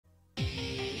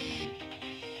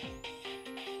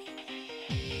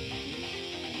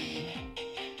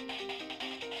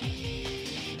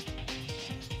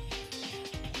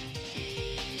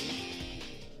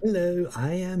Hello,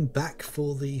 I am back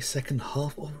for the second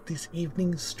half of this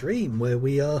evening's stream where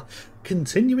we are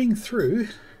continuing through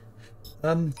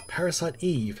Parasite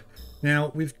Eve.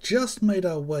 Now, we've just made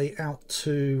our way out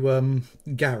to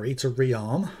Gary to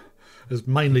rearm. It was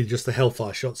mainly just the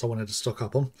Hellfire shots I wanted to stock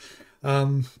up on.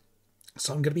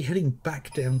 So I'm going to be heading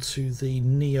back down to the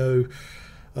Neo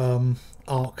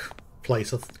Arc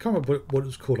place. I can't remember what it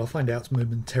was called. I'll find out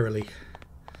momentarily.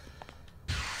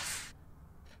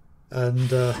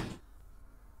 And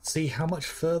see how much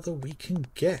further we can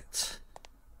get.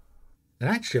 And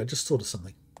actually, I just thought of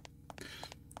something.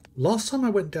 Last time I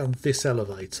went down this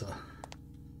elevator,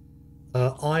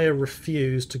 Aya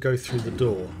refused to go through the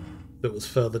door that was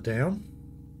further down.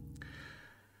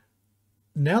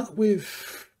 Now that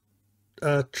we've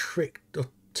tricked or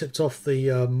tipped off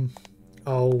the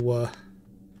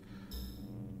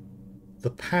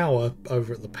power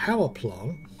over at the power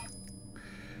plant,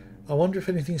 I wonder if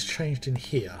anything's changed in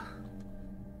here.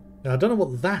 Now, I don't know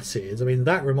what that is. I mean,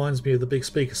 that reminds me of the big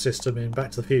speaker system in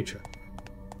Back to the Future.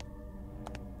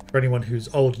 For anyone who's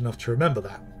old enough to remember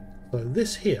that. So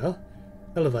this here,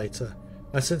 elevator.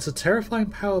 I sense a terrifying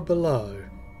power below.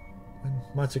 And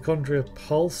mitochondria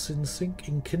pulse in sync,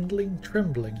 enkindling,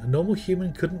 trembling. A normal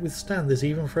human couldn't withstand this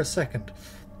even for a second.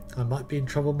 I might be in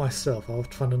trouble myself. I'll have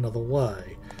to find another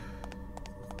way.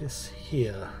 This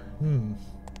here.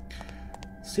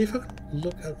 See if I can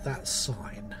look at that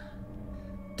sign.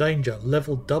 Danger,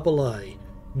 level AA.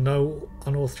 No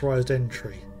unauthorized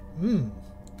entry.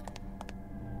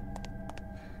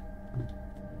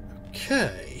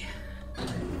 Okay.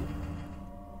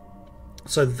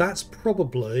 So that's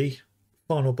probably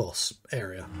final boss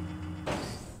area.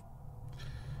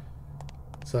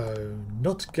 So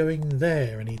not going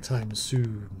there anytime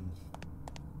soon.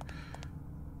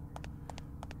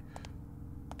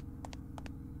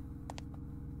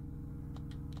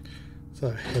 So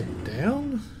head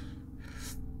down,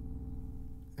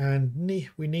 and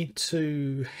we need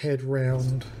to head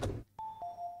round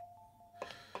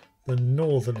the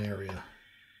northern area.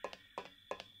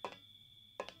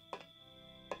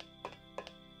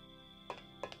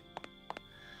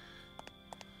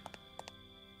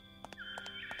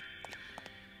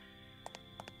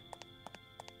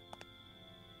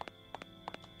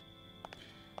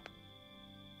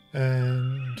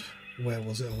 And where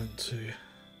was it I went to?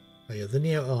 Oh yeah, the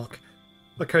Neo Arc.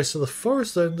 Okay, so the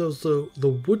forest then, there was the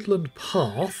woodland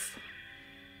path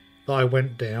that I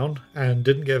went down and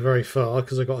didn't get very far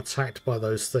because I got attacked by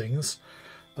those things.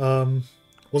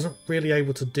 Wasn't really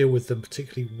able to deal with them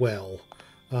particularly well.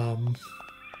 I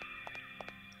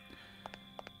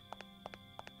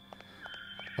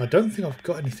don't think I've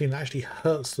got anything that actually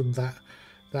hurts them that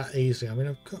easily. I mean,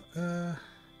 I've got... and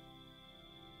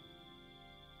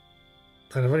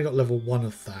I've only got level 1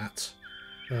 of that.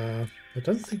 I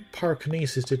don't think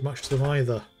pyrokinesis did much to them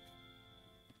either.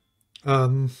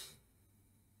 I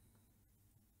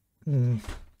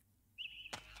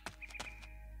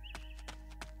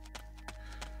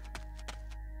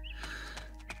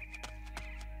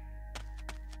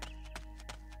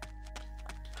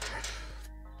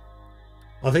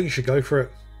think you should go for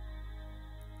it.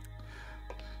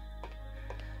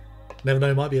 Never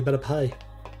know, might be a better pay.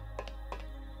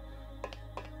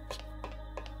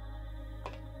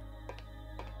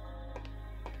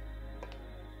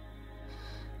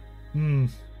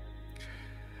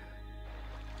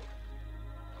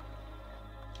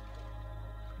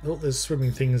 Oh, there's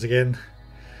swimming things again.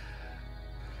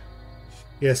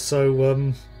 Yes,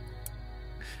 so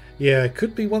yeah, it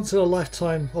could be once in a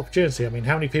lifetime opportunity. I mean,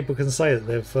 how many people can say that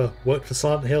they've worked for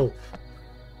Silent Hill?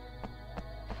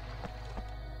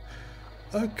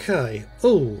 Okay.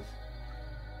 Oh,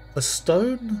 a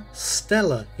stone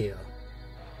stela here.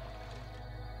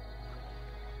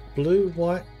 Blue,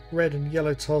 white, red and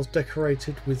yellow tiles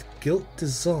decorated with gilt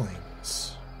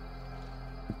designs.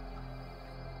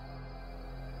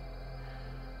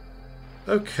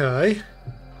 Okay.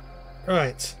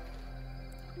 Right.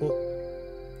 Well,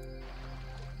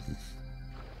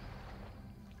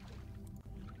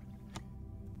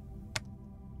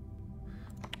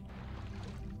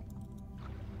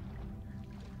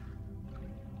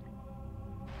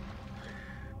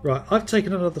 right, I've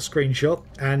taken another screenshot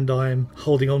and I'm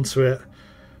holding on to it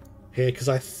here because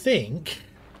I think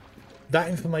that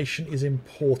information is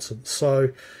important. So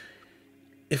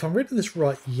if I'm reading this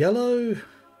right, yellow...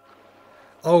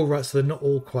 Oh, right, so they're not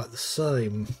all quite the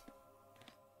same.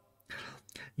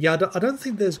 Yeah, I don't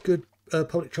think there's good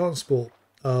public transport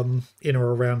in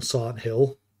or around Silent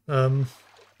Hill.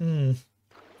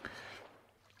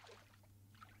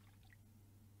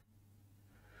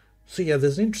 So yeah,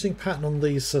 there's an interesting pattern on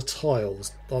these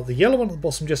tiles. The yellow one at the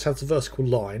bottom just has a vertical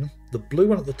line. The blue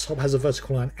one at the top has a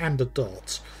vertical line and a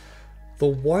dot. The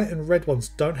white and red ones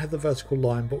don't have the vertical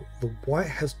line, but the white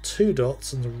has 2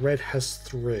 dots and the red has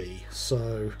 3.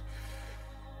 So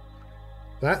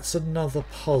that's another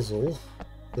puzzle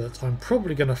that I'm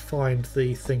probably going to find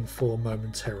the thing for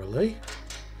momentarily.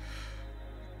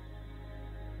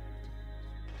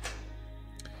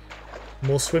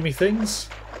 More swimmy things.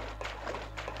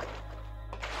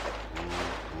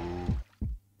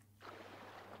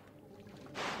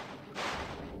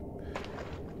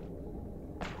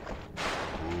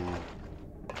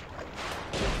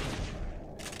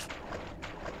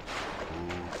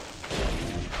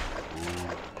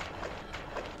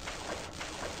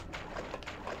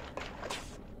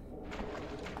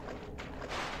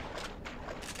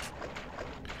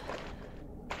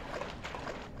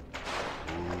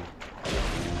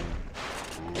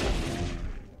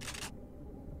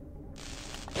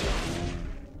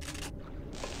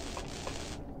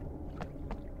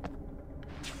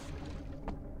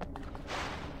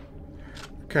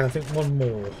 Okay, I think one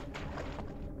more.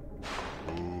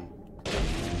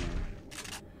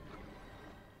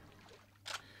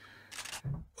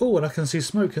 Oh, and I can see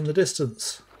smoke in the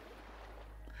distance.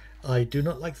 I do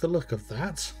not like the look of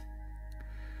that.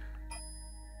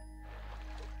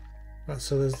 Right,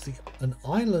 so there's an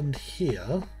island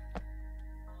here.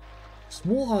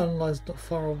 Small island lies not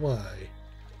far away.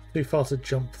 Too far to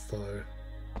jump though.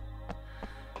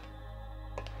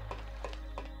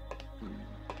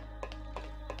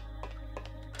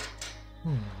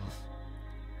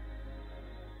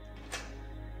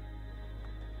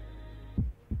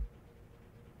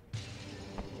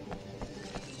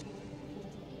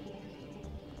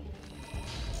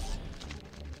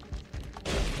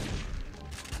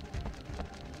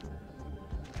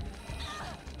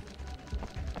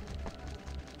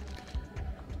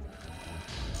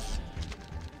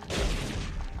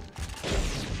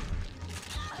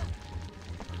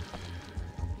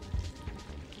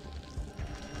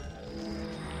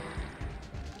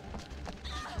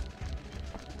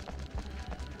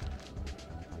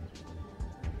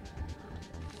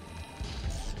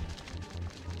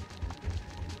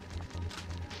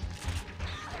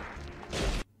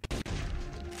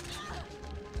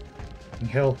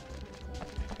 Hill.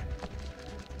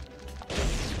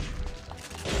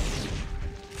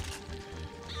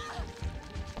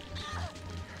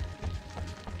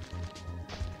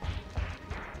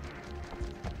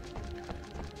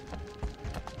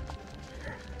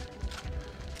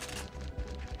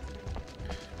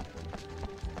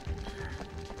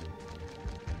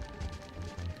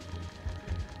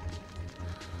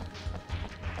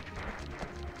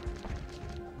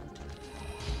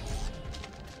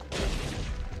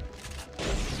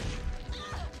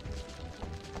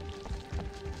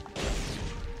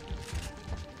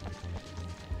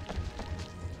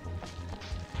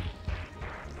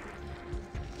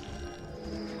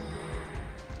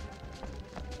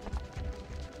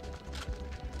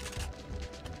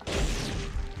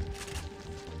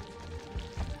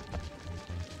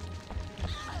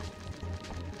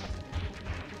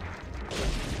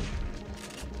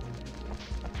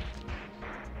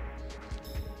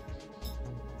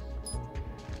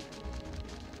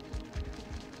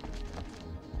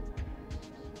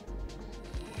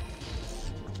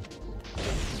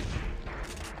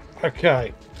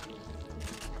 Okay.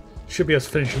 Should be able to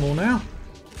finish them all now.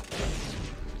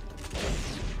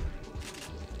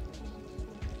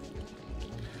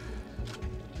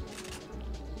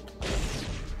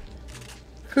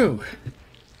 Whew.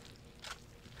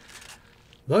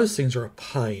 Those things are a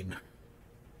pain.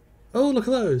 Oh, look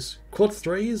at those. Quad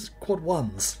 3s, quad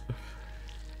 1s.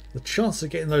 The chance of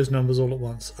getting those numbers all at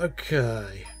once.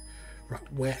 Okay.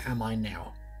 Right, where am I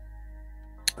now?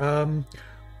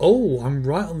 Oh, I'm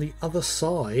right on the other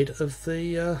side of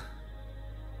the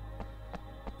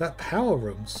that power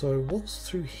room. So what's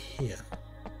through here?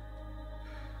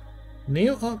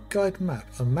 Neo-Arc Guide Map.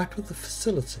 A map of the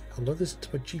facility. I'll load this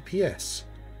into my GPS.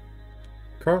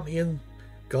 Currently in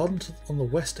garden on the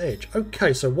west edge.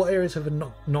 Okay, so what areas have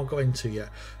I not got into yet?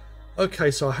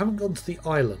 Okay, so I haven't gone to the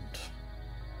island.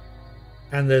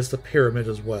 And there's the pyramid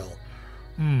as well.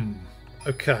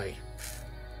 Okay.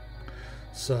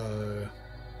 So...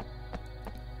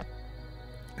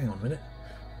 hang on a minute.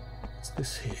 What's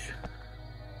this here?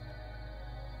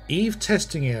 Eve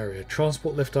testing area.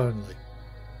 Transport lift only.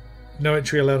 No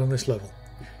entry allowed on this level.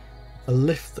 A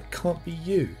lift that can't be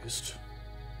used.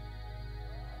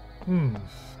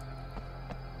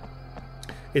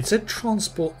 It said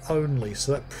transport only,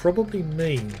 so that probably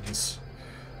means...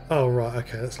 oh, right,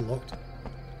 okay, that's locked.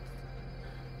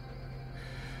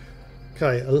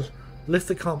 Okay, a lift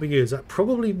that can't be used. That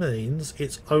probably means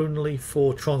it's only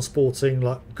for transporting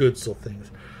like goods or things.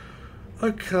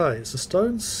 Okay, it's a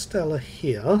stone stela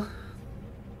here.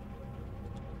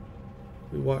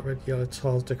 With white, red, yellow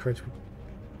tiles decorated with...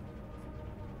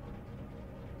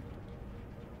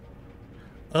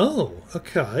 Oh,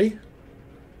 okay.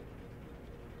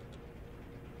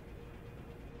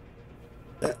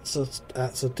 That's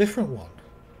a different one.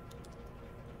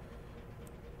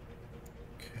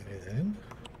 Okay then.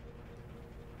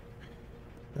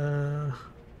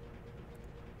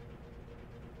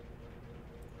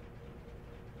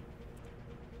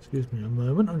 Excuse me a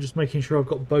moment. I'm just making sure I've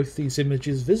got both these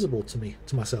images visible to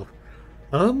myself.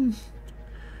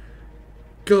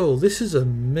 Girl, this is a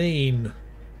mean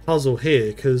puzzle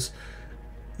here because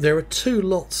there are two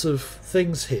lots of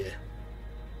things here.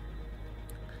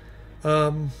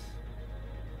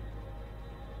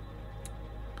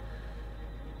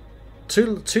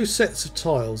 Two sets of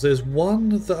tiles. There's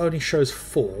one that only shows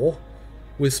 4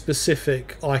 with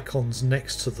specific icons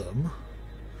next to them,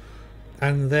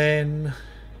 and then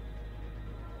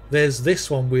there's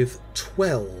this one with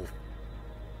 12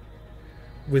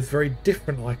 with very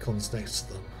different icons next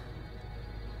to them,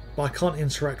 but I can't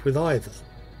interact with either.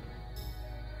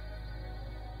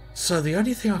 So the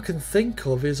only thing I can think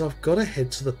of is I've got to head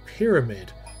to the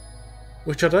pyramid,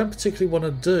 which I don't particularly want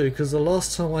to do because the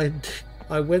last time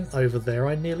I went over there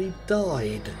I nearly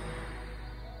died.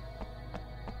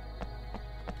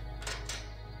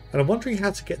 And I'm wondering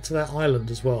how to get to that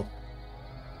island as well.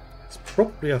 It's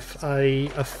probably a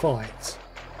fight.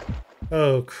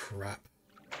 Oh crap.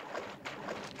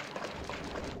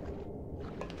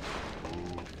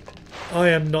 I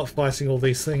am not fighting all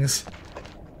these things.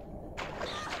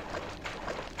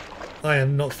 I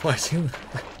am not fighting.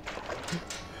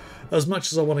 As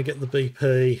much as I want to get the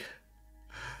BP,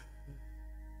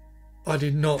 I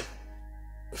did not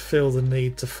feel the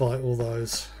need to fight all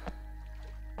those.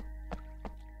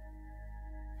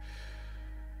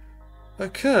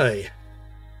 Okay.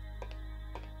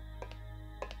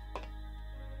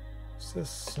 What's this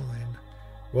sign?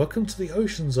 Welcome to the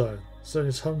Ocean Zone. Zone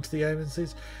is home to the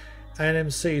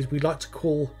AMCs we like to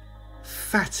call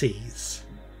fatties.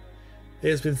 It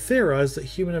has been theorized that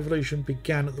human evolution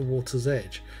began at the water's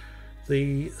edge.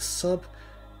 The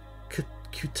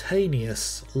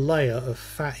subcutaneous layer of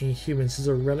fat in humans is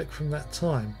a relic from that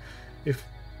time.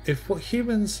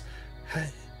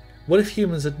 What if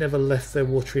humans had never left their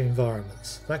watery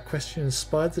environments? That question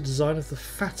inspired the design of the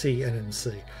fatty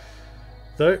NMC.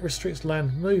 Though it restricts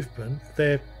land movement,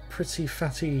 their pretty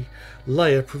fatty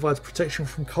layer provides protection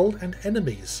from cold and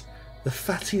enemies. The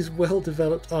fatty's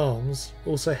well-developed arms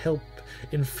also help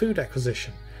in food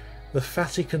acquisition. The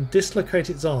fatty can dislocate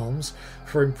its arms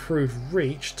for improved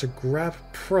reach to grab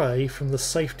prey from the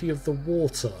safety of the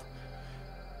water.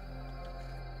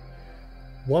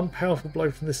 One powerful blow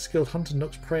from this skilled hunter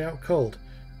knocks prey out cold.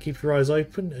 Keep your eyes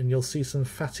open and you'll see some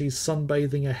fatties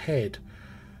sunbathing ahead.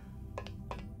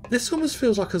 This almost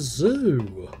feels like a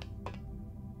zoo.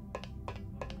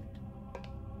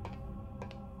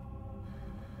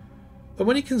 And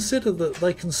when you consider that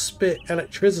they can spit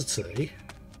electricity...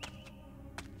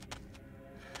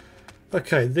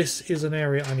 Okay, this is an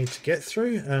area I need to get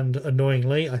through, and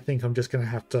annoyingly, I think I'm just going to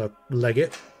have to leg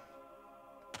it.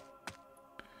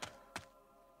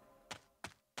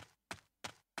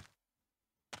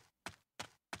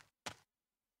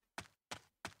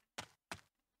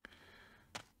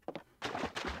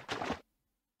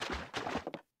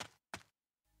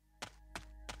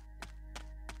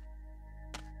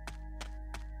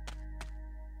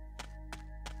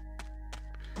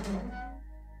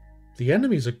 The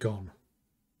enemies are gone.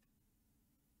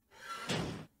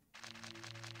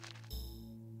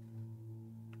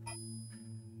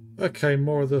 Okay,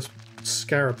 more of the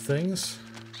scarab things.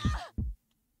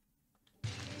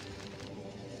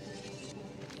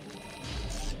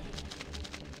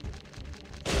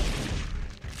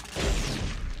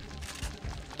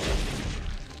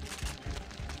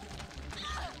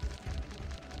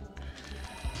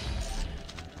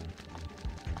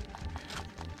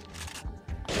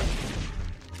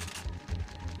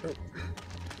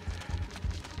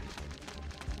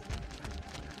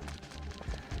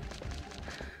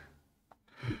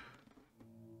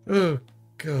 Oh,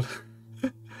 God.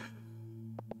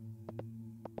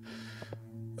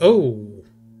 Oh.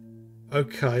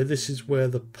 Okay, this is where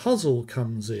the puzzle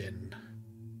comes in.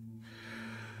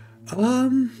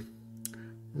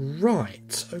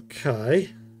 Right,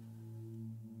 okay.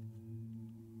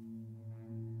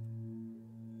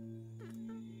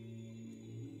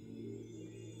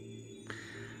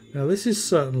 Now this is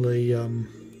certainly,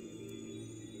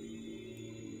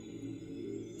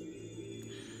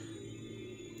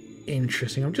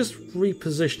 interesting. I'm just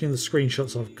repositioning the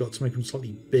screenshots I've got to make them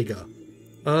slightly bigger.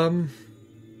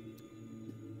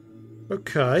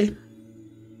 Okay.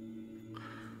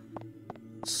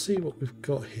 Let's see what we've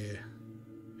got here.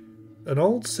 An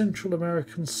old Central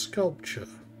American sculpture.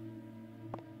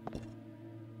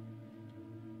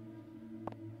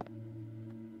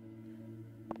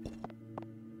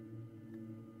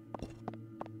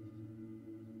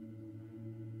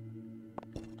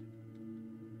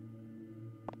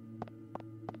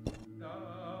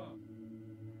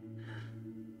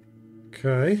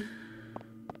 Okay.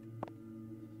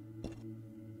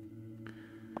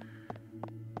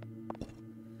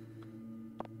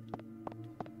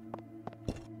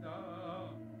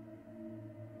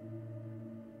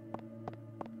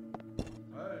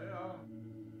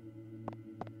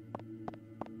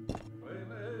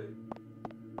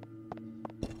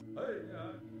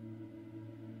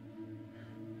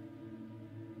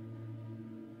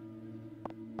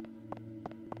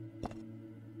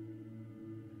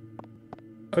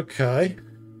 Okay.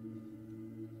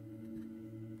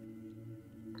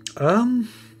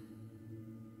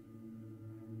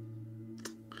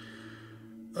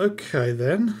 Okay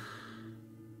then.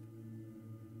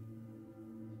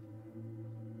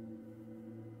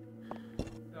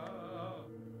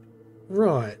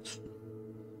 Right.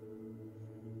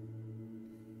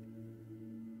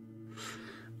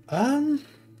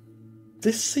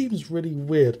 This seems really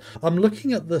weird. I'm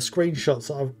looking at the screenshots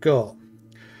that I've got,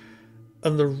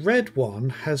 and the red one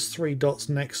has 3 dots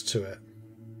next to it.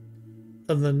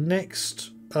 And the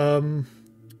next tile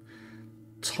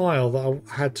that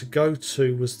I had to go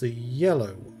to was the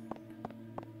yellow one.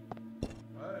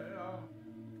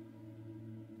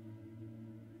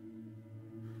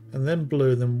 And then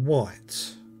blue, then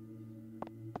white.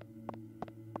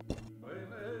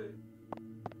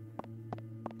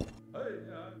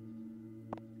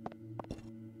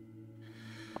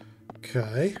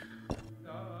 Okay.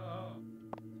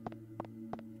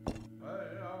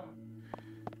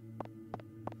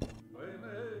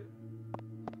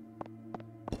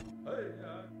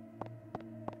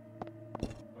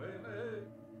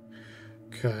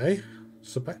 Okay,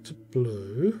 so back to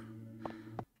blue.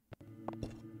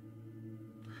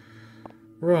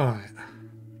 Right.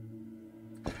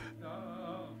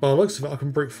 By the looks of it, I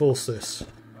can brute force this.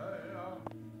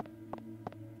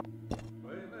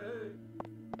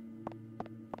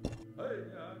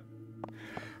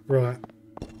 Right.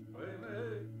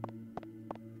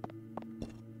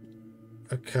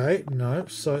 Okay, no,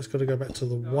 so it's got to go back to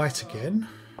the white again.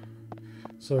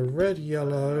 So red,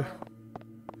 yellow,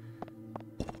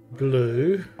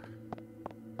 blue,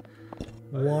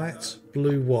 white,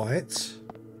 blue, white.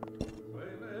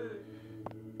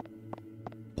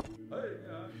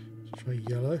 Let's try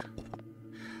yellow.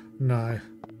 No.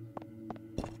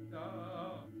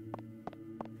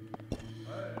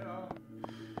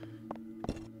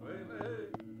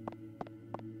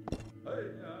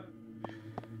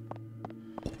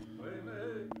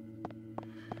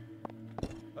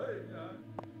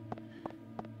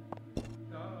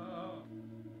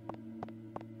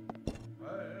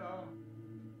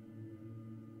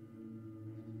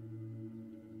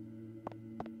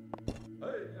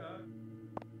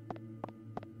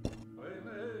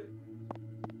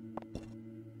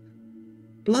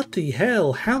 Bloody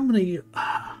hell, how many...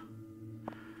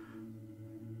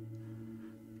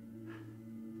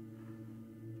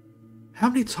 How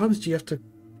many times do you have to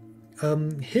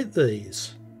hit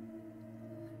these?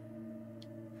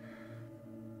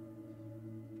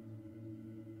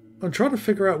 I'm trying to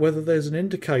figure out whether there's an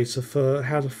indicator for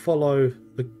how to follow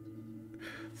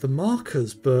the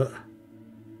markers, but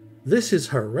this is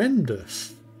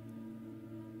horrendous.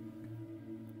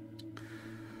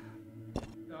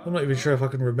 I'm not even sure if I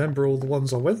can remember all the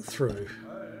ones I went through.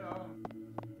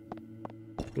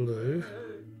 Blue.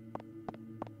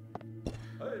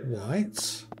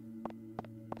 White.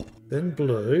 Then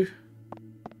blue.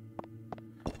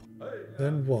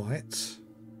 Then white.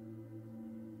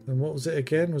 Then what was it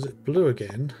again? Was it blue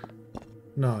again?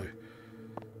 No.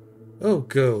 Oh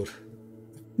god.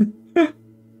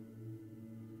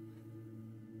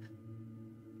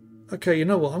 Okay, you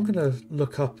know what? I'm going to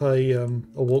look up a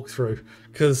walkthrough,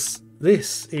 because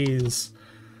this is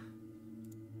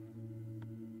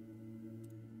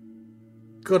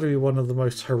got to be one of the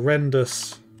most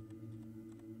horrendous.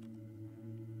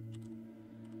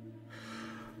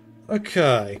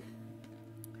 Okay.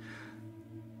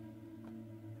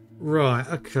 Right,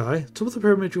 okay. Top of the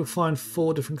pyramid, you'll find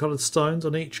 4 different coloured stones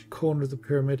on each corner of the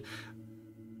pyramid.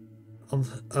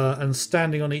 And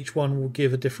standing on each one will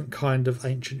give a different kind of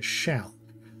ancient shout.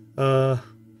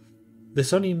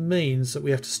 this only means that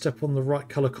we have to step on the right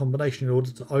colour combination in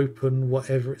order to open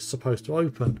whatever it's supposed to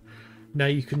open. Now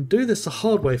you can do this the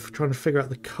hard way for trying to figure out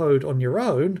the code on your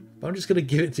own, but I'm just going to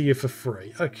give it to you for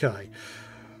free. Okay.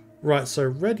 Right, so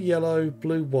red, yellow,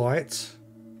 blue, white.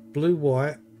 Blue,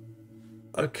 white.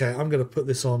 Okay, I'm going to put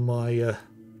this on my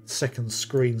second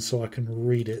screen so I can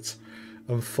read it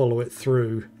and follow it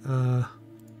through.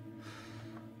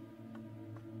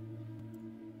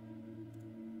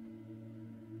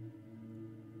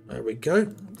 There we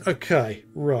go. Okay,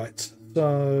 right.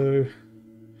 So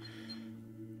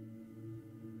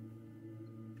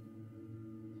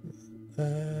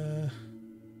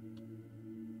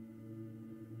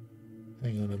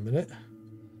hang on a minute.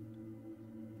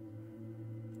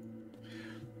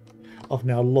 I've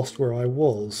now lost where I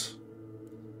was.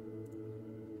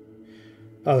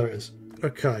 Oh, there it is.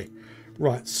 Okay.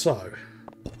 Right, so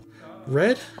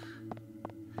red,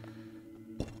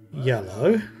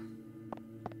 yellow,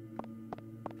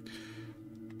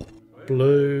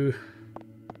 blue,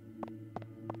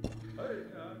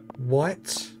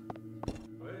 white,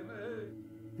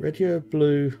 red, yellow,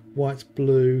 blue, white,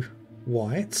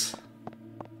 white.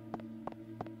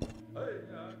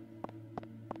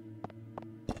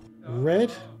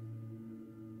 Red,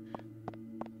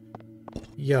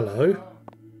 yellow,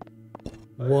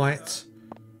 white,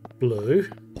 blue,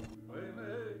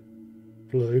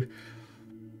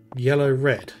 yellow,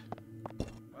 red.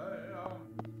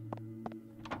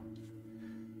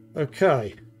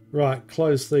 Okay, right,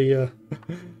 close the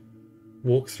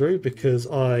walkthrough because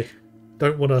I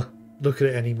don't want to look at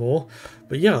it anymore.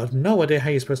 But yeah, I have no idea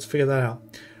how you're supposed to figure that out.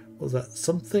 What was that?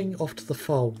 Something off to the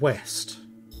far west.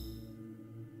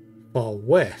 Far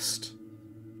west.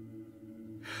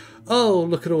 Oh,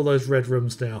 look at all those red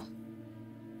rooms now.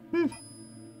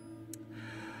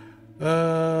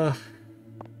 I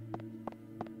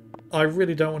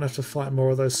really don't want to have to fight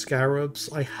more of those scarabs.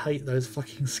 I hate those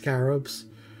fucking scarabs.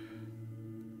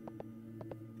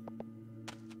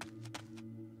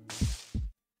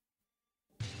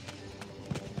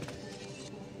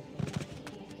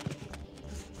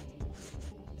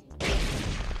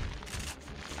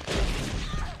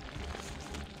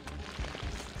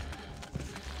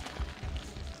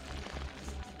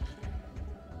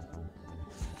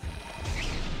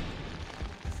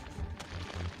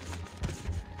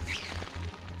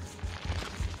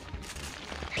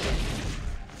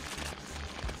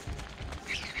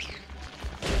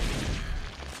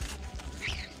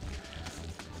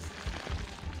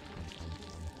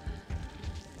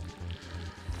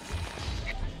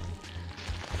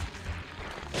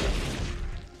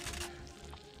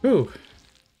 Ooh.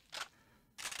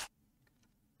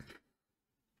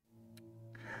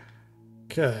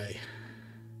 Okay.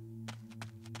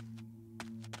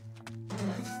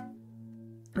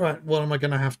 Right, what am I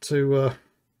going to have to...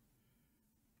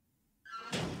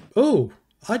 Oh,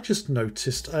 I just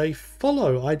noticed a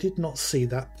follow. I did not see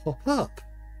that pop up.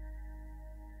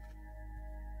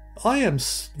 I am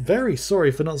very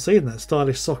sorry for not seeing that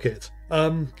stylish socket.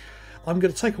 I'm going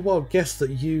to take a wild guess that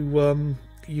you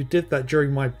did that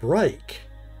during my break,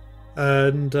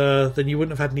 and then you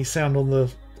wouldn't have had any sound on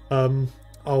the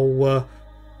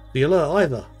the alert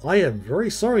either. I am very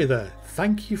sorry there.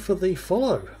 Thank you for the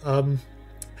follow.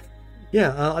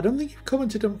 Yeah, I don't think you've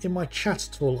commented in my chat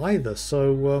at all either.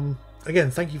 So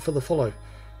again, thank you for the follow.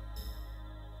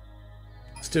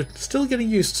 Still getting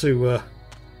used to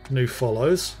new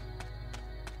follows.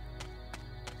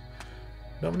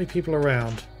 Not many people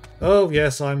around. Oh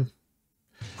yes, I'm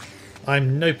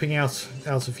noping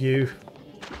out of view.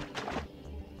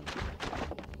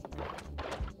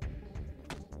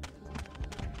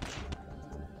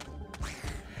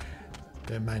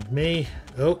 Don't mind me.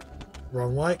 Oh,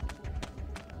 wrong way.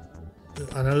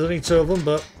 I know there's only two of them,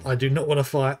 but I do not want to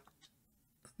fight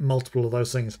multiple of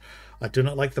those things. I do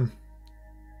not like them.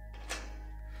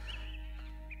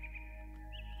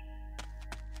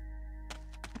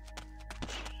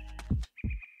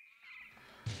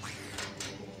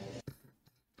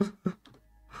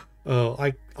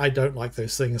 Oh, I don't like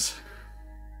those things.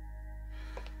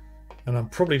 And I'm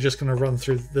probably just going to run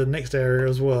through the next area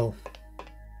as well.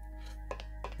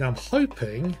 Now I'm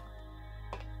hoping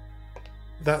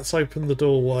that's opened the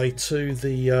doorway to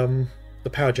the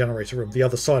power generator room, the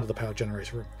other side of the power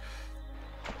generator room.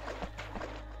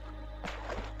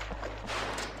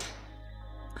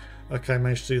 Okay, I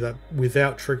managed to do that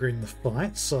without triggering the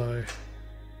fight, so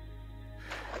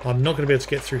I'm not going to be able to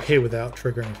get through here without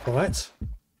triggering a fight.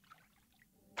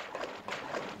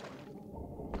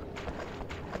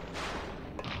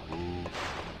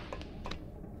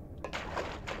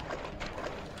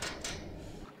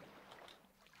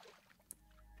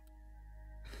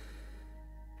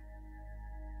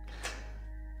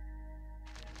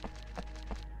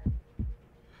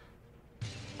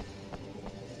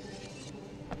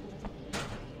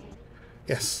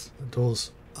 Yes, the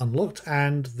door's unlocked,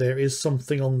 and there is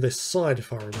something on this side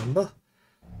if I remember.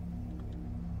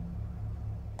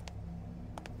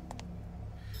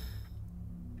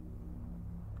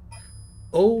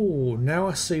 Oh, now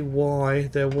I see why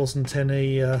there wasn't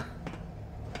any around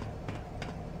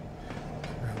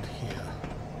here.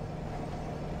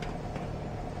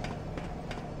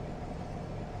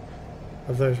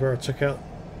 Of those where I took out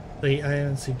the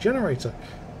ANC generator.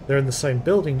 They're in the same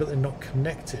building, but they're not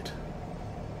connected.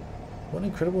 What an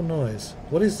incredible noise.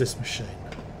 What is this machine?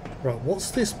 Right,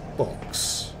 what's this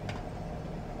box?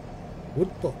 Wood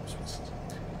box. What's it?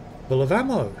 Full of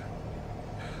ammo.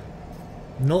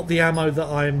 Not the ammo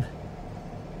that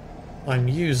I'm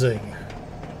using.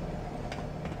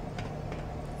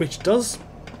 Which does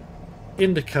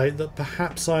indicate that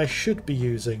perhaps I should be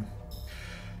using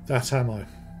that ammo.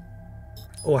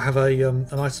 Or have a an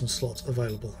item slot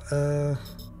available.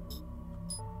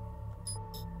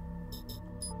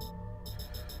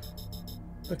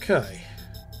 Okay.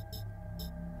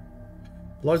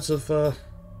 Loads of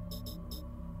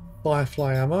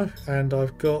Firefly ammo, and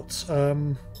I've got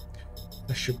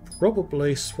I should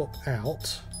probably swap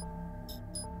out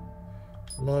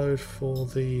load for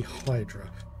the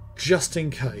Hydra, just in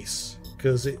case,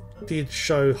 because it did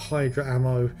show Hydra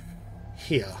ammo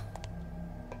here.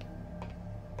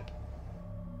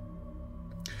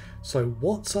 So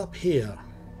what's up here?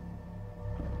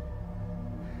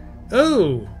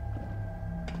 Oh!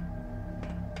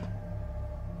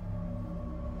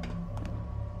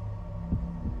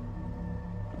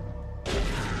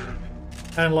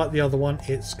 And like the other one,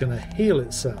 it's going to heal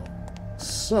itself.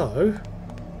 So...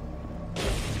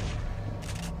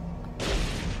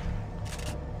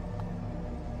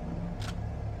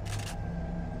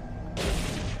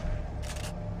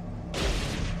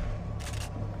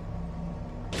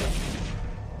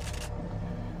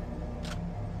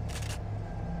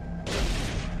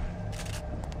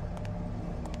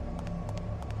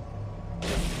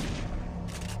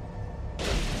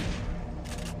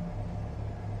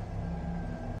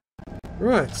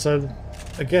 Right, so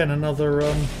again another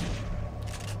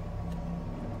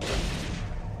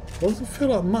doesn't feel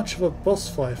like much of a boss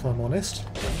fight if I'm honest.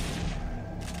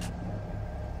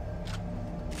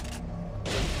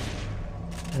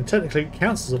 And technically it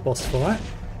counts as a boss fight.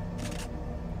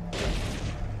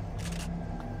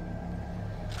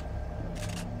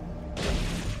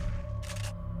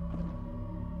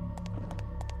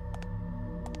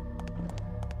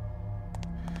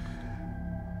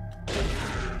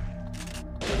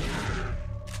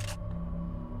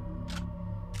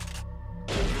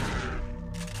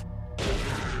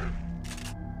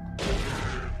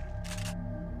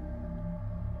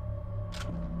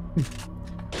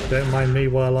 Don't mind me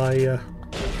while I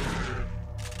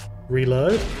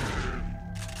reload.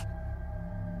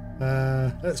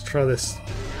 Let's try this.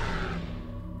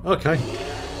 Okay.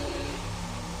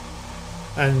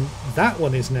 And that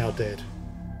one is now dead.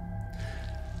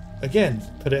 Again,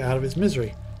 put it out of its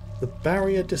misery. The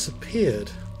barrier disappeared,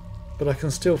 but I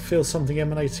can still feel something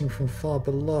emanating from far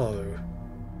below.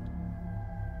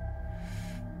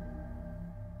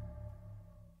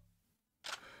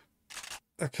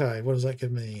 Okay, what does that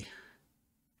give me?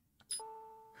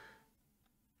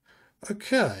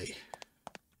 Okay.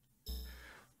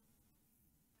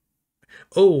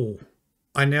 Oh,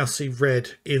 I now see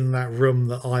red in that room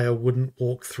that Aya wouldn't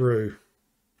walk through.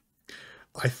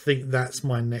 I think that's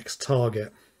my next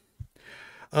target.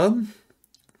 I'm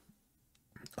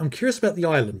curious about the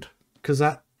island, because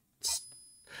that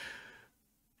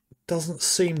doesn't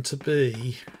seem to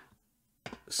be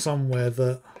somewhere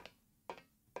that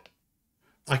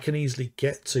I can easily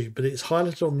get to, but it's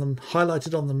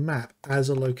highlighted on the map as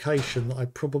a location that I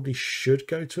probably should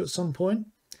go to at some point.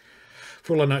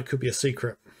 For all I know, it could be a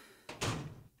secret.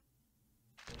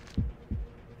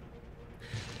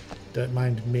 Don't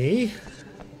mind me.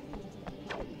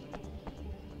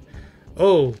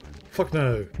 Oh, fuck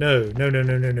no. No, no, no,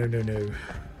 no, no, no, no, no.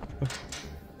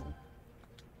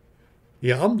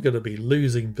 Yeah, I'm going to be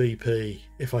losing BP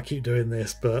if I keep doing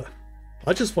this, but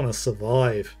I just want to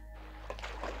survive.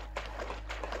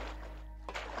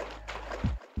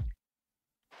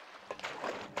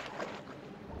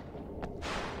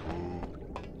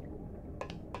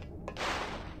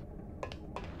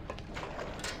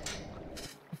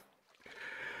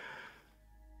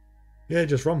 Yeah,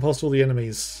 just run past all the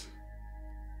enemies.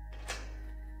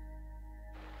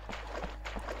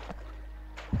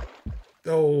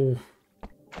 Oh.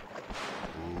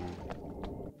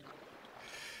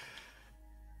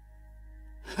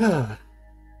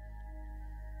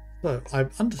 So, I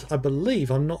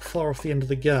believe I'm not far off the end of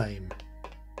the game.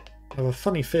 I have a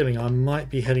funny feeling I might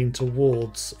be heading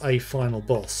towards a final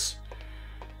boss.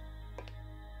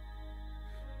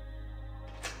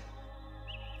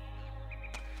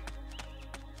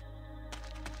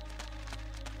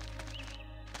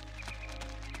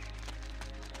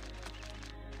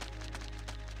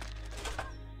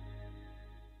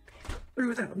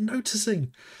 Without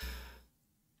noticing.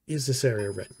 Is this area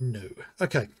red? No.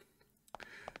 Okay.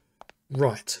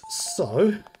 Right.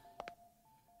 So,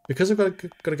 because I've got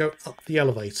to go up the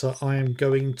elevator, I am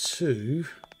going to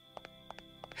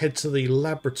head to the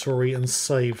laboratory and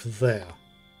save there.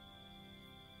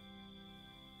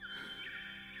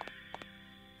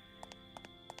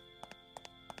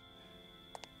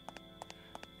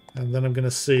 And then I'm going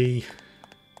to see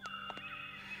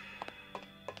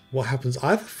what happens.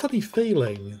 I have a funny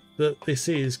feeling that this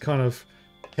is kind of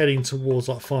heading towards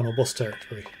like final boss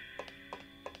territory.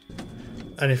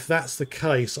 And if that's the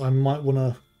case, I might want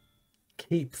to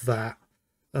keep that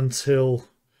until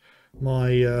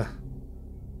my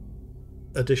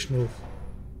additional...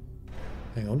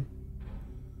 Hang on.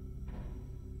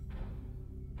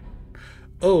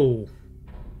 Oh.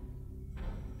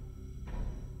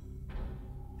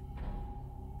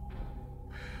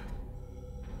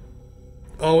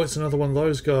 Oh, it's another one of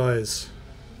those guys.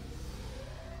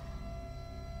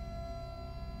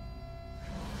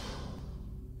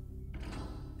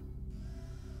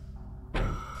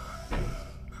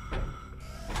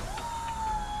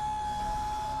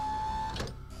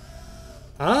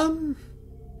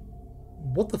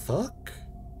 What the fuck?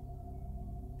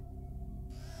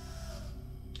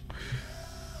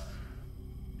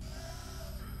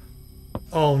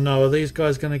 Oh no, are these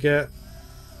guys going to get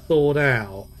thawed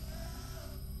out?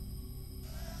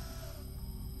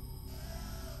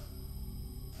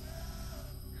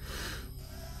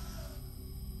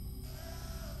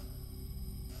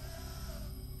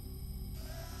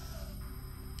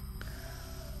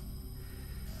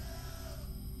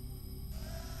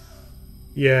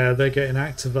 Yeah, they're getting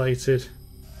activated.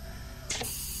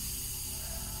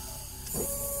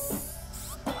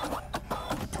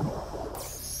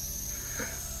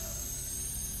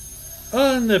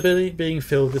 And they're being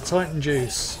filled with Titan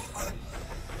juice.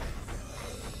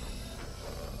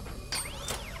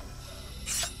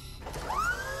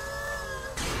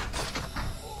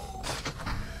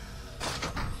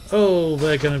 Oh,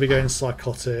 they're going to be going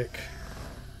psychotic.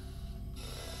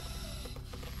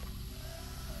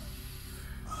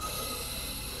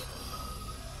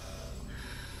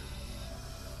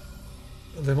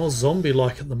 They're more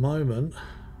zombie-like at the moment.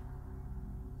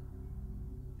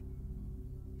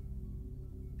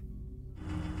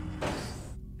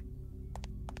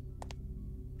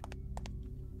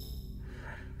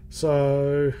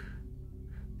 So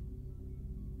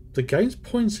the game's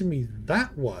pointing me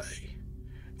that way.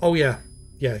 Oh yeah,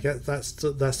 yeah. That's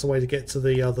the way to get to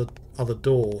the other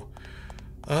door.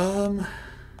 I'm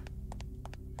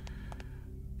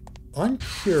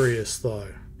curious though.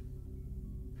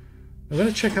 I'm going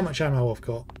to check how much ammo I've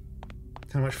got.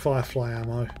 How much Firefly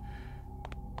ammo.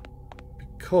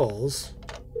 Because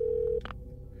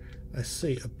I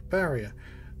see a barrier.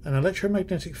 An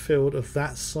electromagnetic field of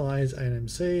that size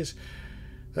ANMCs.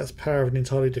 That's power of an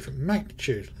entirely different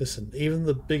magnitude. Listen, even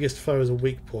the biggest foe is a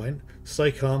weak point.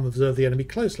 Stay calm, observe the enemy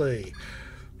closely.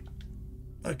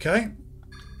 Okay.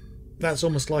 That's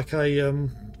almost like a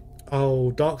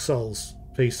Dark Souls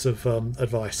piece of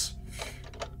advice.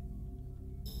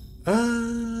 How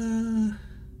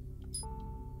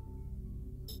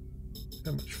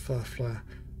much Firefly?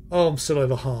 Oh, I'm still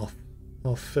over half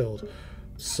filled.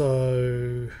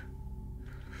 So,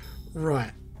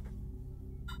 right.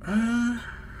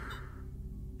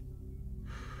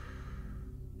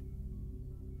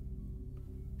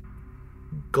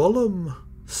 Golem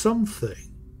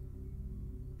something.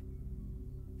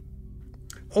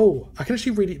 Oh, I can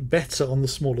actually read it better on the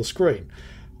smaller screen.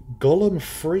 Golem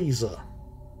Freezer.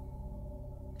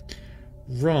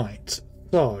 Right,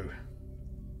 so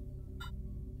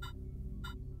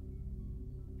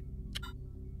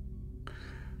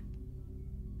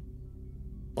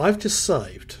I've just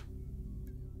saved.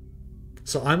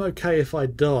 So I'm okay if I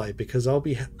die because I'll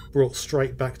be brought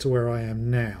straight back to where I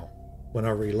am now when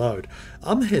I reload.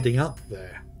 I'm heading up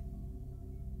there.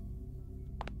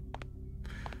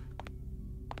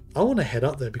 I want to head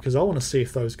up there because I want to see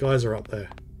if those guys are up there.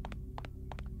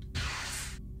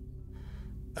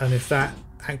 And if that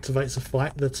activates a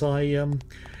fact that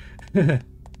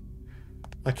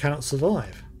I cannot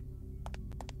survive.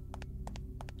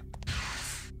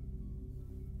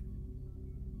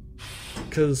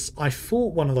 Because I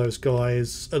fought one of those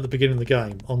guys at the beginning of the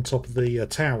game on top of the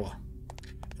tower.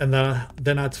 and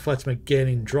then I had to fight him again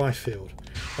in Dryfield.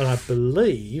 And I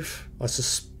believe,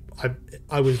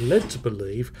 I was led to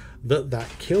believe that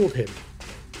killed him.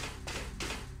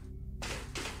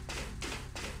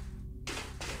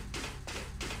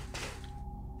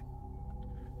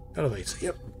 Elevator,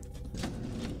 yep.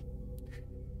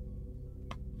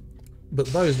 But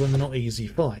those were not easy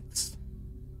fights.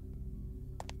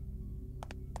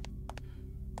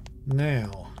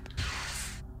 Now,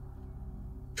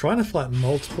 trying to fight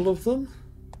multiple of them.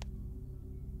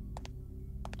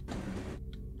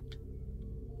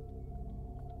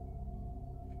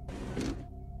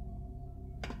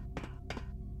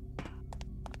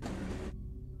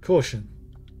 Caution.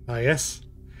 Ah, yes.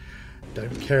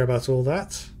 Don't care about all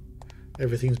that.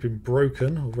 Everything's been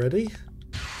broken already.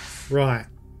 Right.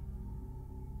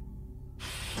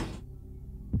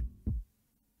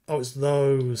 Oh, it's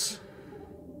those.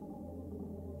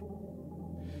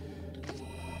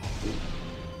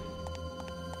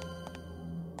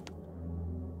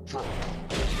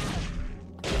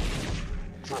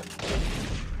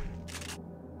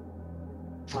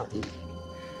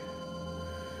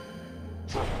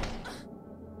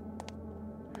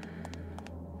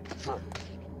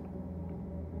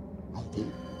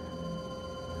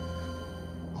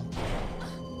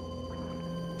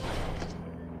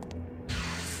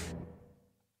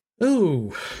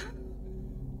 Ooh.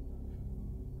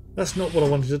 That's not what I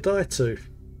wanted to die to.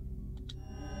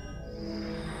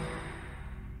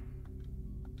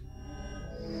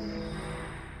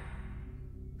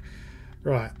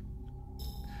 Right.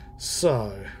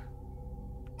 So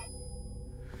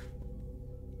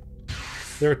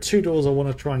there are two doors I want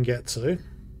to try and get to.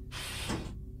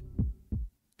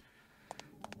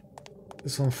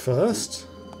 This one first.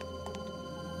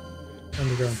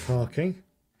 Underground parking.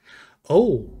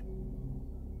 Oh!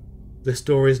 This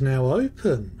door is now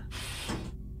open.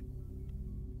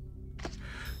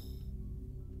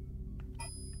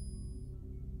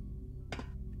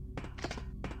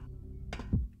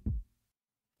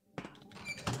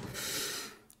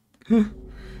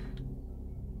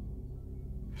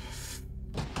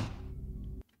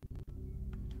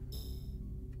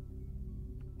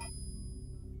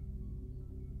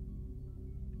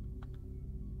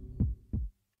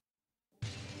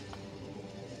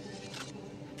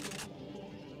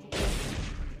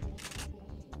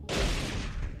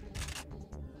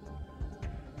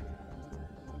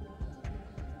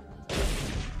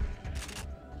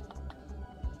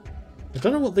 I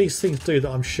don't know what these things do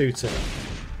that I'm shooting.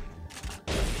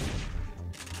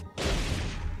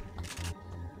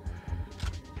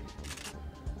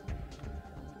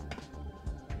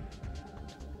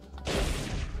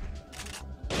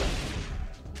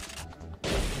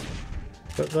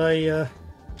 But they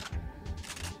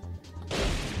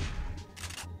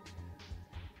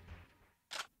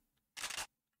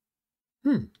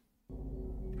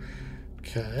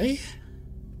Okay.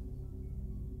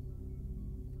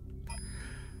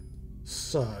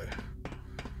 So,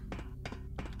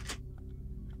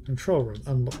 control room,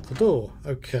 unlock the door.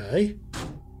 Okay.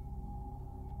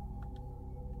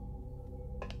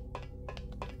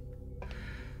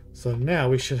 So now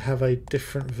we should have a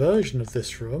different version of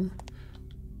this room.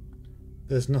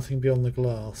 There's nothing beyond the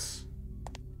glass.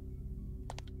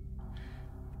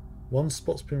 One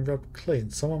spot's been rubbed clean.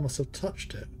 Someone must have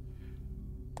touched it.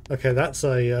 Okay, that's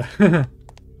a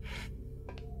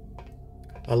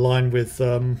a line with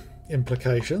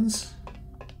implications.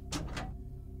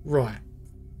 Right.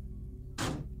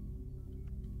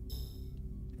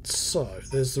 So,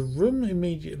 there's the room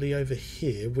immediately over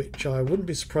here, which I wouldn't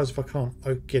be surprised if I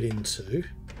can't get into.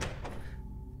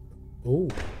 Ooh.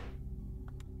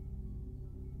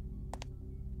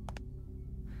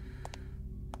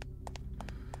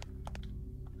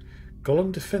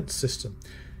 Golem defense system.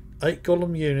 8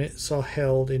 golem units are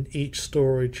held in each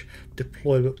storage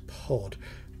deployment pod.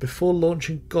 Before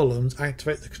launching golems,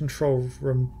 activate the control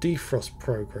room defrost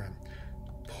program.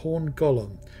 Pawn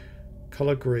golem,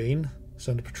 color green,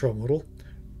 standard patrol model.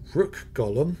 Rook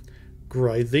golem,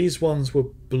 grey. These ones were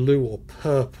blue or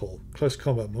purple, close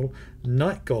combat model.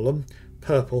 Knight golem,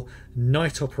 purple,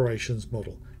 night operations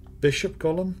model. Bishop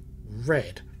golem,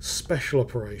 red, special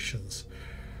operations.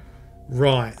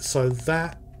 Right, so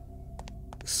that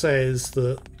says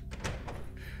that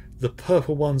the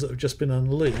purple ones that have just been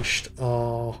unleashed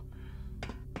are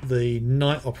the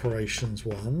night operations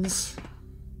ones.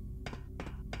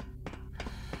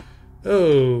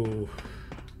 Oh,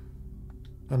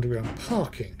 underground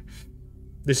parking.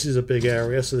 This is a big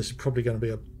area, so this is probably going to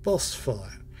be a boss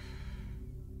fight.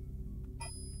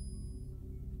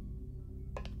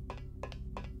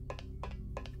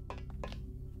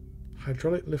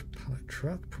 Hydraulic lift pallet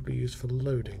truck, probably used for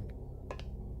loading.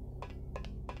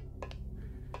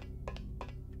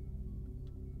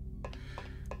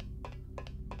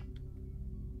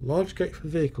 Large gate for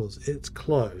vehicles, it's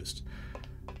closed.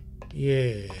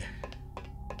 Yeah.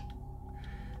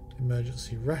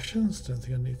 Emergency rations, don't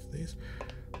think I need these.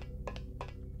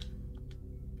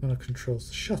 Panel controls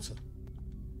the shutter.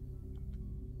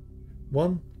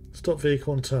 1. Stop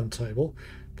vehicle on turntable.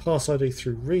 Pass ID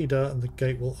through reader and the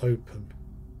gate will open.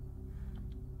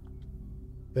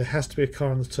 There has to be a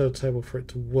car on the turntable for it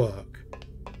to work.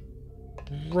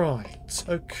 Right,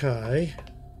 okay.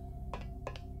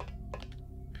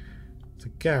 The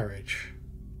garage.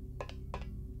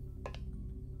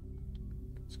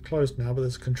 It's closed now, but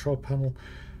there's a control panel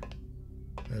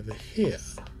over here.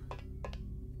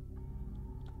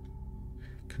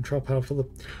 Control panel for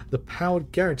the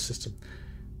powered garage system.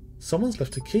 Someone's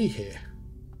left a key here.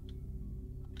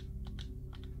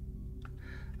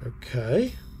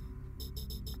 Okay.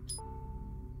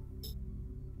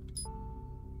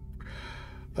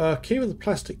 Key with a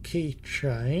plastic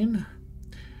keychain.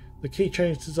 The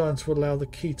keychain is designed to allow the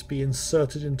key to be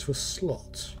inserted into a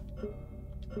slot.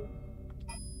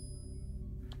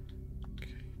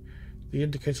 Okay. The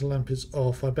indicator lamp is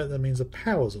off. I bet that means the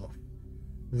power's off.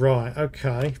 Right,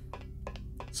 okay.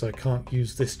 So I can't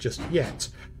use this just yet.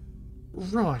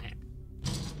 Right.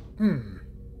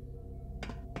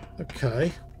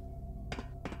 Okay.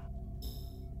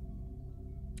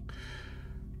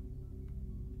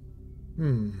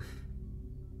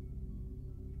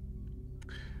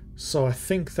 So I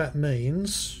think that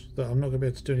means that I'm not going to be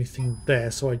able to do anything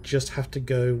there, so I just have to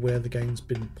go where the game's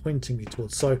been pointing me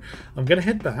towards. So I'm going to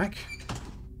head back,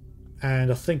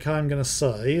 and I think I'm going to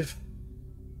save.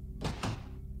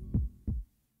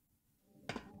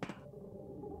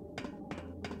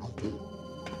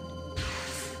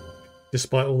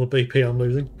 Despite all the BP I'm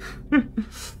losing.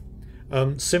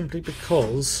 Simply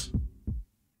because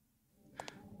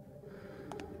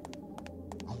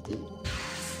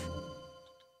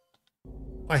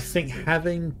I think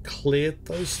having cleared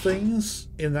those things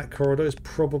in that corridor is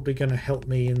probably going to help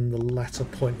me in the latter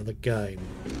point of the game.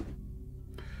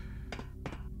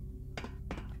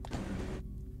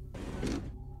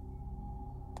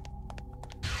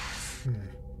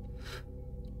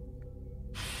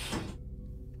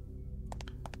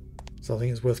 So I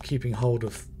think it's worth keeping hold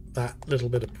of that little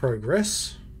bit of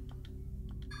progress.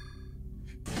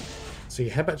 So you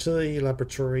head back to the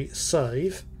laboratory,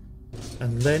 save,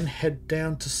 and then head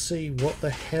down to see what the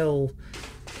hell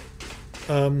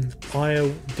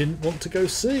I didn't want to go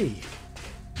see.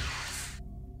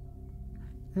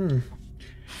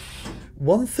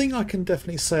 One thing I can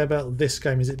definitely say about this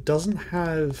game is it doesn't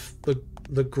have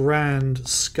the grand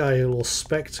scale or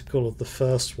spectacle of the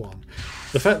first one.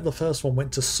 The fact that the first one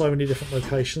went to so many different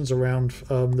locations around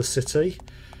the city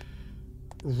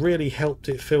really helped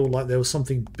it feel like there was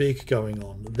something big going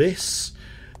on. This,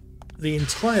 the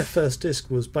entire first disc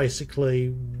was basically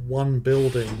one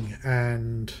building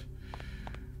and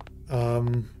a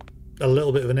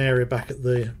little bit of an area back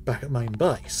at main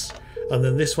base, and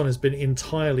then this one has been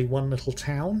entirely one little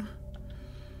town.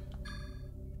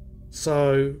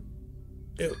 So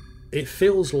it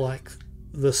feels like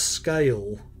the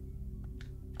scale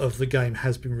of the game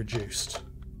has been reduced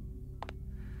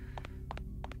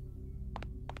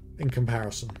in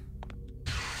comparison.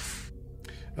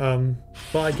 But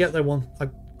I get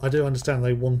I do understand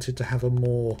they wanted to have a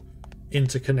more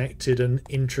interconnected and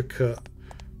intricate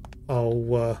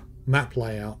map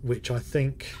layout, which I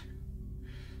think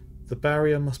the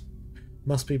barrier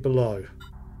must be below.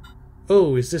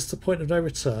 Oh, is this the point of no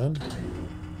return?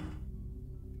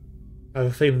 I have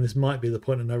a feeling this might be the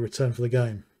point of no return for the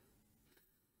game.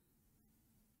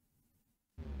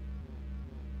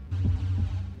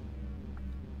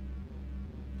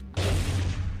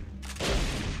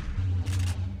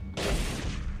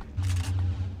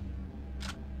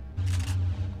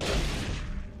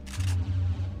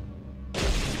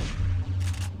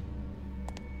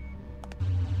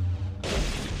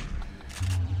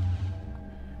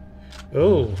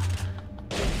 Oh,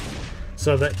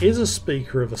 so there is a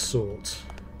speaker of a sort.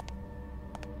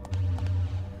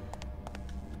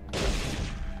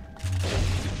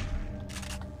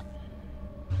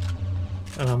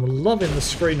 And I'm loving the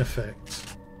screen effect.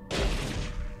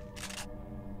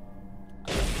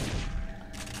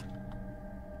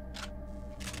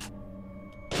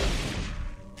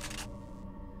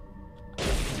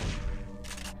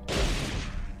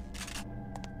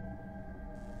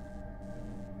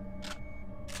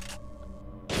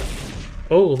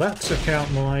 Oh, that took out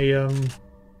my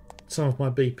some of my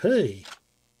BP.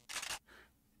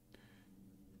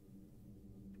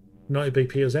 Not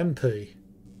BP, it was MP.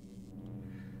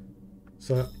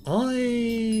 So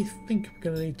I think I'm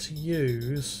going to need to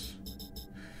use...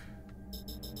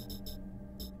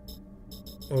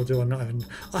 Or do I not have...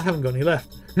 I haven't got any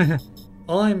left.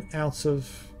 I'm out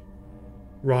of...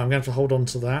 Right, I'm going to have to hold on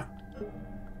to that.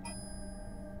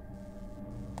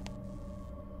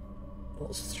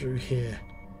 What's through here?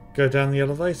 Go down the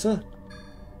elevator.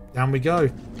 Down we go.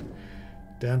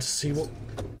 Down to see what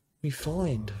we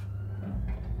find.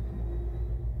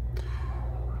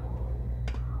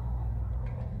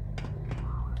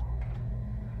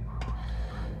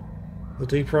 The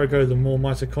deeper I go, the more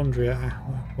mitochondria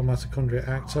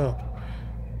act up.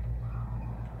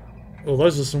 Oh,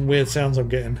 those are some weird sounds I'm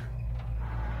getting.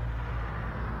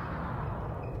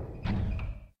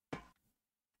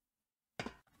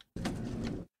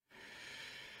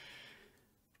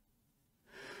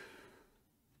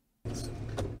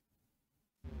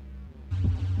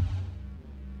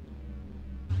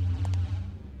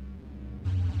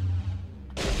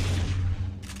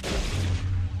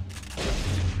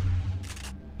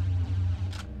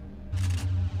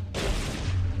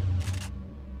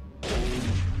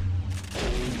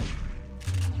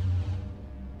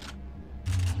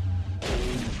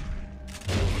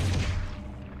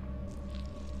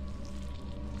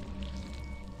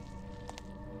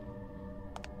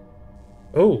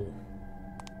 Oh.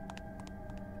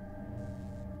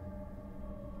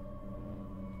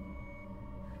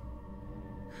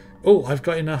 Oh, I've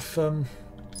got enough.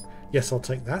 Yes, I'll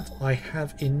take that. I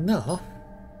have enough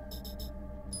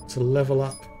to level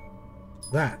up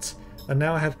that. And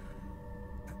now I have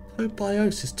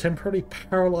Apobiosis temporarily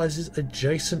paralyzes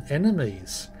adjacent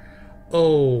enemies.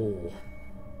 Oh.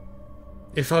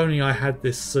 If only I had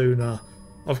this sooner.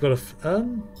 I've got a...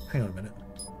 hang on a minute.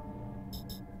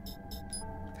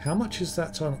 How much is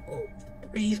that to unlock? Oh,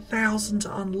 3,000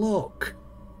 to unlock.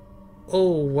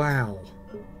 Oh, wow.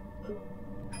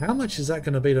 How much is that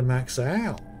going to be to max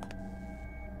out?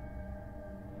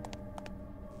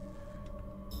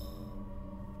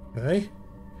 Okay.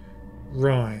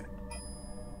 Right.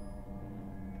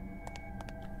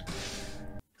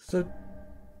 So,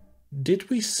 did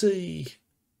we see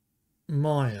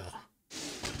Maya?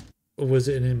 Or was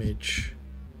it an image?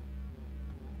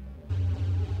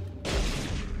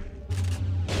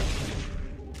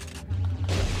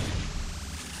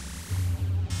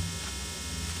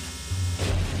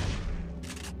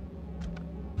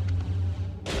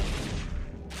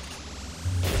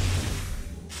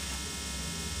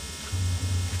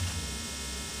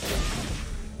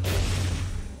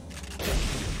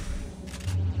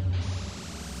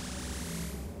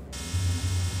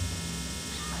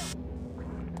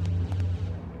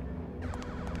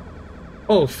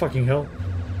 Oh, fucking hell.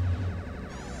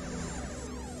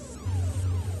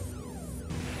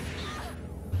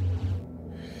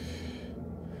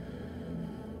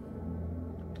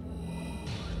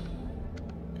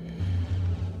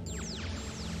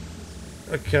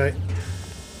 Okay.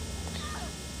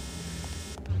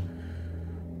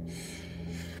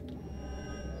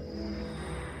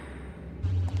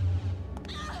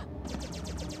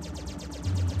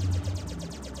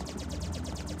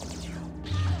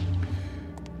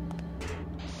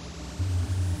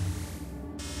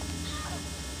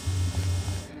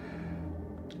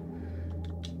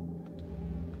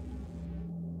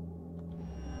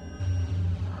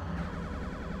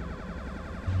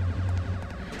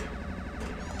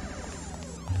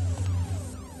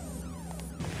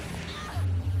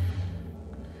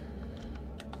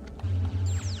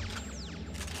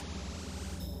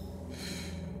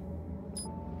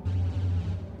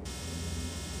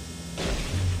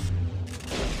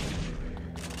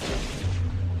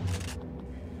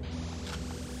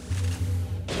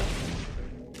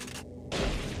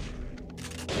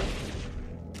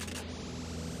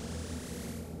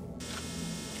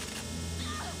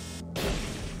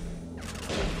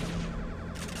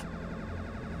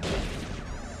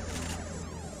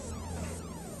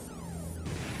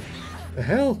 The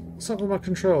hell? What's up with my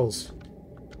controls?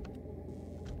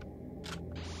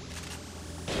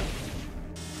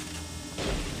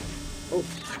 Oh.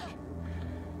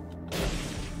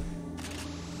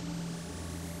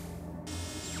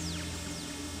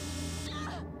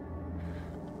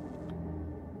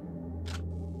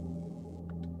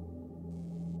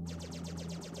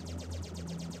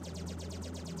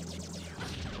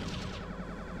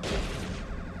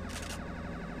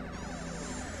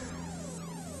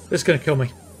 It's going to kill me.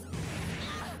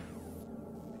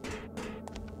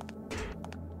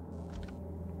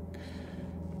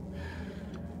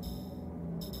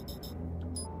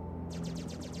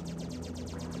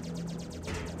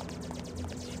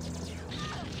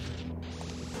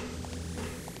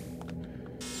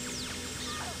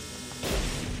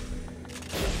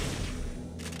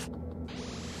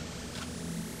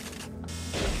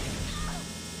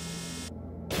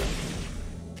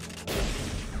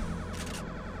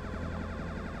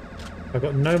 I've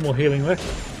got no more healing left.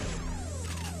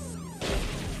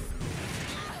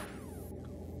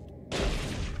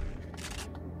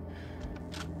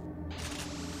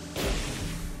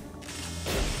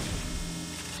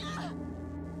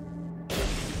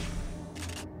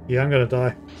 Yeah, I'm gonna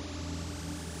die.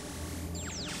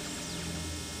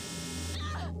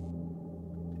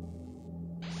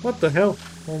 What the hell?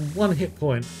 On 1 hit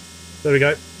point. There we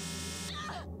go.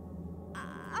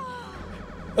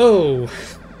 Oh!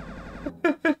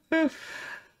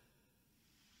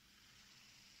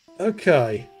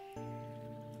 Okay.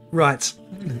 Right.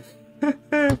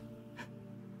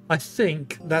 I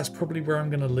think that's probably where I'm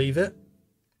going to leave it.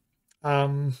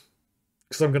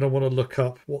 Because I'm going to want to look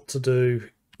up what to do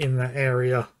in that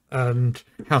area and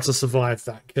how to survive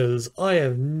that, because I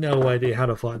have no idea how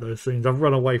to fight those things. I've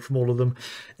run away from all of them.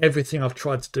 Everything I've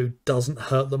tried to do doesn't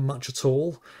hurt them much at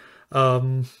all.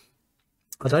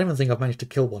 I don't even think I've managed to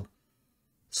kill one.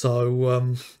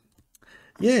 So,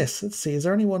 yes, let's see. Is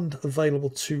there anyone available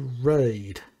to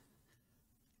raid?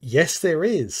 Yes, there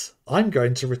is. I'm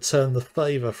going to return the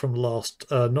favour from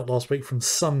not last week, from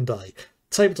Sunday.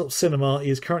 Tabletop Cinema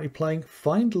is currently playing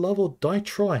Find Love or Die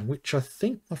Trying, which I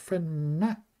think my friend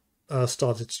Matt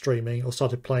started streaming or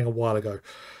started playing a while ago,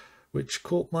 which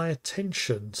caught my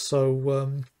attention.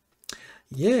 So,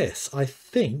 yes, I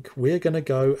think we're going to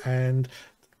go and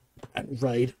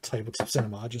raid Tabletop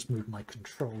Cinema. I just moved my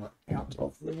controller out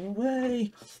of the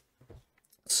way.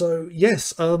 So,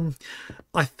 yes,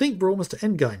 I think we're almost at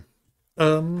endgame.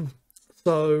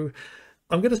 So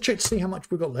I'm going to check to see how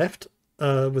much we've got left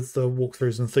with the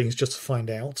walkthroughs and things, just to find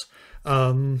out.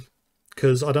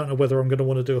 Because I don't know whether I'm going to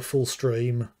want to do a full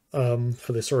stream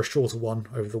for this or a shorter one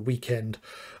over the weekend.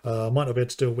 Might not be able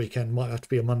to do a weekend, might have to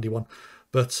be a Monday one.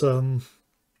 But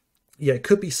yeah, it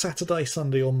could be Saturday,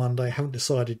 Sunday or Monday. I haven't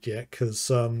decided yet, because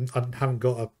I haven't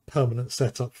got a permanent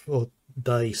setup or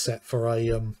day set for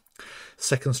a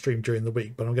second stream during the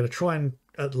week. But I'm going to try and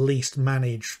at least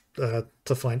manage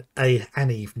to find an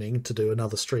evening to do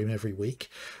another stream every week.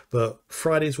 But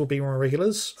Fridays will be my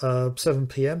regulars, 7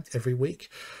 p.m. every week.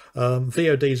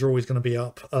 VODs are always going to be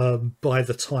up by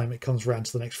the time it comes around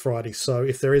to the next Friday. So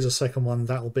if there is a second one,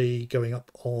 that will be going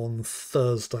up on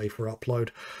Thursday for upload.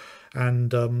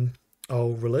 And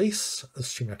I'll release,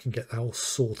 assuming I can get that all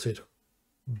sorted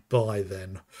by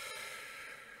then.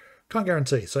 Can't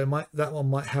guarantee, so that one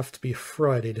might have to be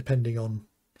Friday, depending on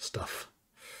stuff.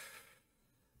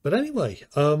 But anyway,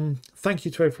 thank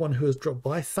you to everyone who has dropped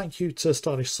by. Thank you to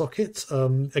Stylish Socket.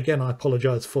 Again, I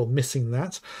apologise for missing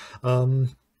that.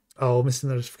 Missing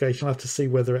the notification. I have to see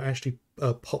whether it actually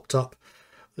popped up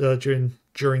during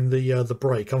the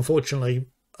break. Unfortunately,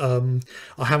 I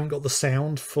haven't got the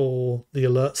sound for the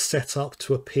alert set up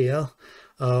to appear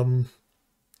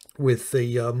with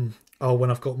the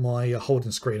when I've got my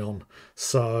holding screen on.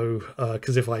 So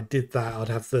because if I did that, I'd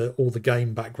have all the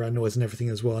game background noise and everything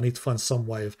as well. I need to find some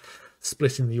way of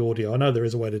splitting the audio. I know there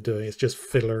is a way to do it. It's just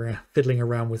fiddling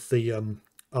around with the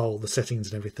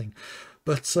settings and everything.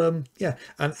 But yeah,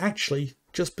 and actually,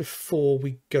 just before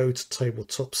we go to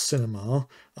Tabletop Cinema,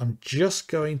 I'm just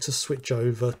going to switch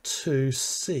over to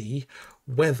see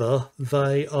whether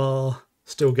they are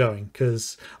still going,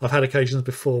 because I've had occasions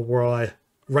before where I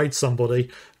raid somebody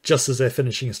just as they're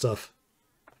finishing stuff.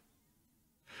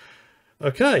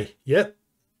 Okay, yep.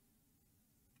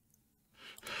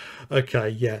 Okay,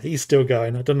 yeah, he's still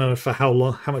going. I don't know for how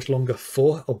long, how much longer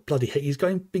for. Oh, bloody hell, he's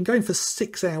been going for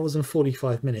 6 hours and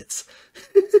 45 minutes.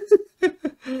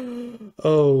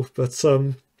 Oh, but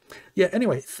yeah,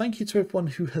 anyway, thank you to everyone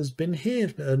who has been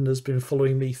here and has been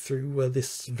following me through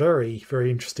this very,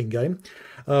 very interesting game.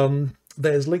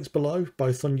 There's links below,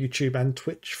 both on YouTube and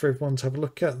Twitch, for everyone to have a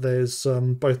look at. There's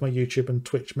both my YouTube and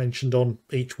Twitch mentioned on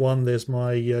each one. There's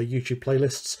my YouTube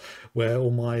playlists, where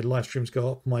all my live streams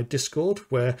go up. My Discord,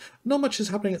 where not much is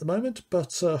happening at the moment,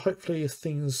 but hopefully if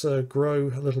things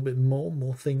grow a little bit more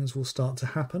things will start to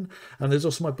happen. And there's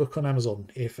also my book on Amazon,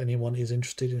 if anyone is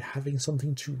interested in having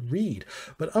something to read.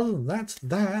 But other than that,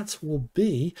 that will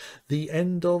be the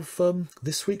end of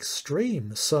this week's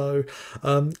stream. So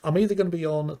I'm either going to be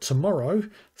on tomorrow,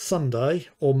 Sunday,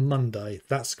 or Monday.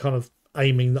 That's kind of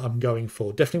aiming that I'm going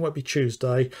for. Definitely won't be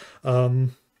Tuesday,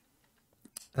 and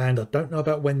I don't know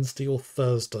about Wednesday or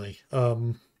Thursday.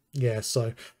 Yeah,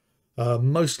 so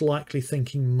most likely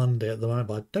thinking Monday at the moment,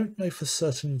 but I don't know for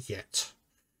certain yet.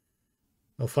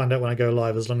 I'll find out when I go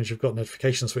live, as long as you've got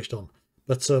notifications switched on.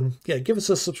 But yeah, give us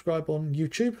a subscribe on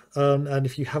YouTube, and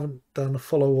if you haven't done a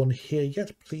follow on here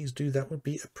yet, please do. That would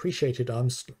be appreciated. I'm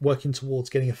working towards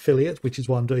getting affiliate, which is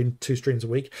why I'm doing 2 streams a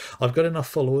week. I've got enough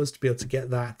followers to be able to get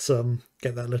that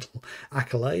little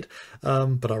accolade,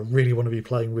 but I really want to be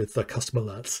playing with custom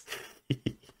alerts.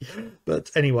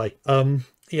 But anyway,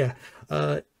 yeah.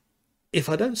 If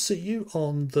I don't see you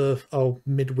on the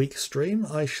midweek stream,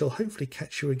 I shall hopefully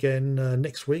catch you again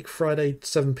next week, Friday,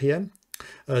 7 PM.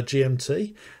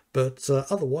 GMT. But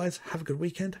otherwise, have a good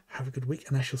weekend, have a good week,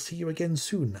 and I shall see you again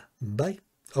soon. Bye.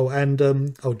 Oh, and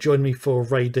join me for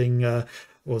raiding,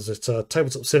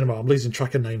 Tabletop Cinema. I'm losing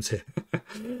track of names here.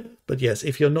 But yes,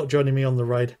 if you're not joining me on the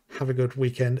raid, have a good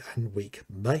weekend and week.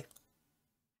 Bye.